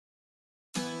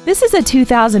This is a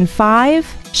 2005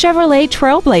 Chevrolet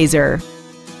Trailblazer.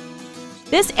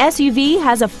 This SUV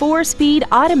has a 4-speed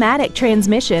automatic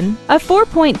transmission, a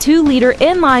 4.2-liter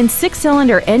inline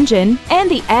 6-cylinder engine, and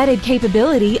the added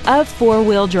capability of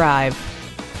 4-wheel drive.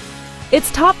 Its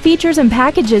top features and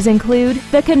packages include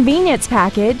the convenience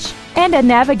package and a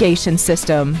navigation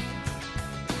system.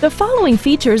 The following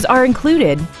features are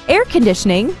included: air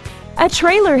conditioning, a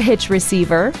trailer hitch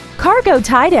receiver, cargo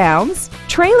tie-downs,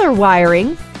 trailer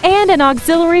wiring, and an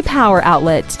auxiliary power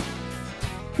outlet.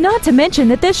 Not to mention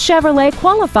that this Chevrolet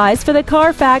qualifies for the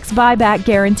Carfax buyback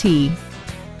guarantee.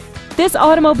 This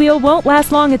automobile won't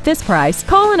last long at this price.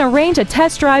 Call and arrange a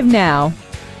test drive now.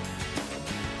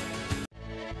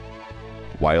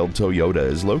 Wilde Toyota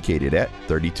is located at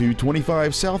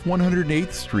 3225 South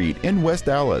 108th Street in West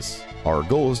Allis. Our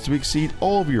goal is to exceed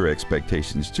all of your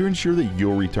expectations to ensure that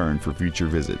you'll return for future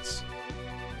visits.